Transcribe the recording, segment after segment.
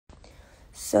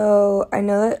So I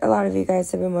know that a lot of you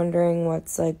guys have been wondering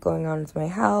what's like going on with my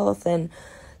health, and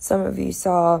some of you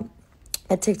saw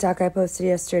a TikTok I posted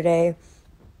yesterday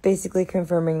basically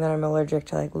confirming that I'm allergic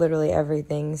to like literally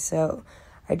everything. So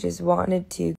I just wanted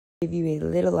to give you a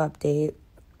little update.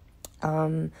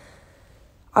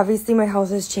 Obviously my health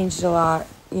has changed a lot,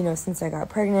 since I got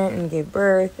pregnant and gave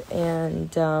birth,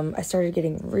 and I started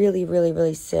getting really, really,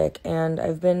 really sick, and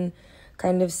I've been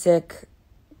kind of sick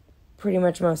pretty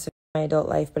much most of my adult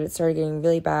life, but it started getting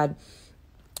really bad.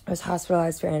 I was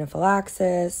hospitalized for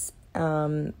anaphylaxis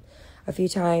a few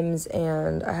times,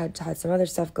 and I had some other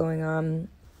stuff going on.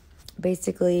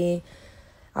 Basically,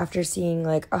 after seeing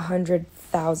like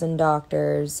 100,000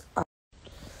 doctors,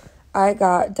 I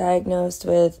got diagnosed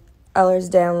with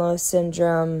Ehlers-Danlos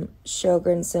syndrome,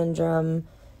 Sjogren's syndrome,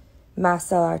 mast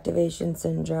cell activation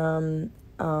syndrome,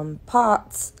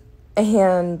 POTS,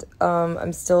 and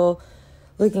I'm still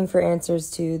looking for answers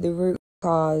to the root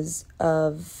cause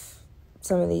of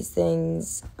some of these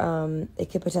things.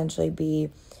 It could potentially be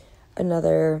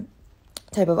another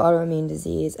type of autoimmune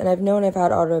disease. And I've known I've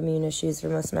had autoimmune issues for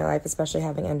most of my life, especially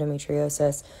having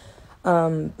endometriosis.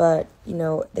 But,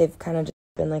 they've kind of just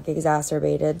been like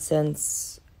exacerbated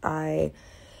since I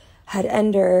had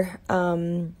ender.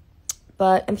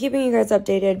 But I'm keeping you guys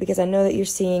updated because I know that you're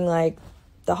seeing like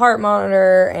the heart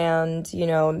monitor, and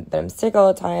that I'm sick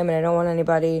all the time, and I don't want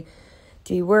anybody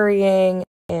to be worrying.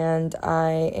 And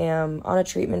I am on a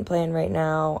treatment plan right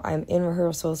now. I'm in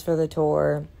rehearsals for the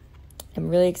tour. I'm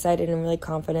really excited and really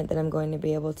confident that I'm going to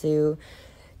be able to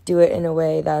do it in a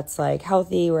way that's like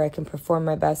healthy, where I can perform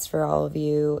my best for all of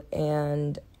you.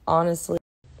 And honestly,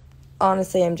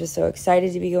 I'm just so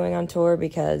excited to be going on tour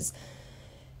because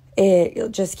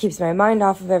it just keeps my mind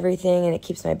off of everything, and it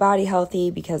keeps my body healthy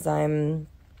because I'm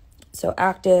so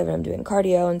active and I'm doing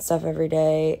cardio and stuff every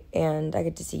day, and I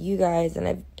get to see you guys, and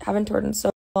I haven't toured in so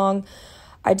long.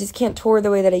 I just can't tour the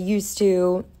way that I used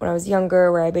to when I was younger,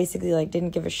 where I basically like didn't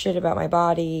give a shit about my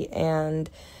body and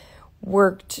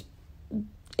worked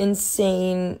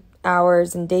insane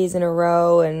hours and days in a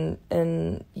row, and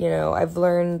I've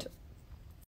learned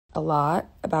a lot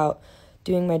about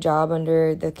doing my job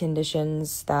under the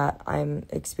conditions that I'm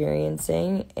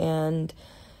experiencing. And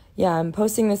yeah, I'm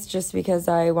posting this just because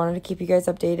I wanted to keep you guys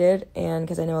updated, and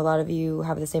because I know a lot of you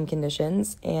have the same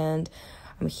conditions. And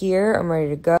I'm here, I'm ready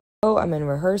to go, I'm in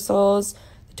rehearsals.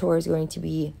 The tour is going to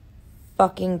be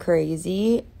fucking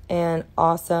crazy and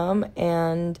awesome,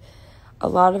 and a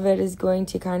lot of it is going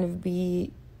to kind of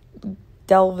be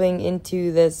delving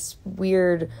into this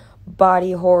weird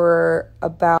body horror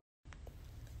about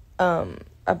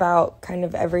kind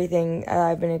of everything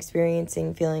I've been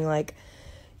experiencing, feeling like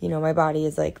my body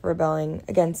is like rebelling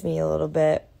against me a little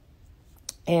bit.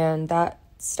 And that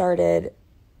started,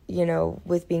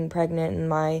 with being pregnant and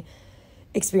my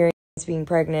experience being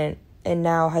pregnant, and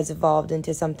now has evolved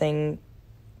into something,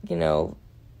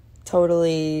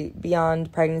 totally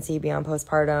beyond pregnancy, beyond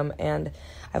postpartum. And I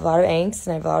have a lot of angst,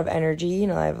 and I have a lot of energy,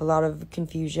 I have a lot of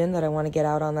confusion that I want to get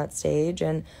out on that stage.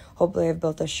 And hopefully I've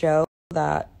built a show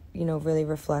that, really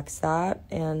reflects that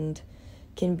and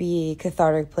can be a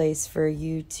cathartic place for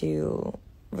you to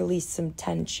release some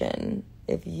tension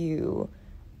if you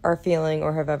are feeling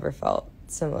or have ever felt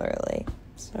similarly.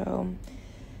 So,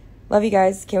 love you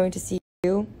guys. Can't wait to see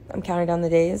you. I'm counting down the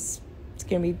days. It's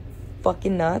going to be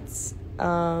fucking nuts.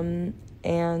 And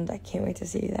I can't wait to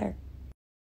see you there.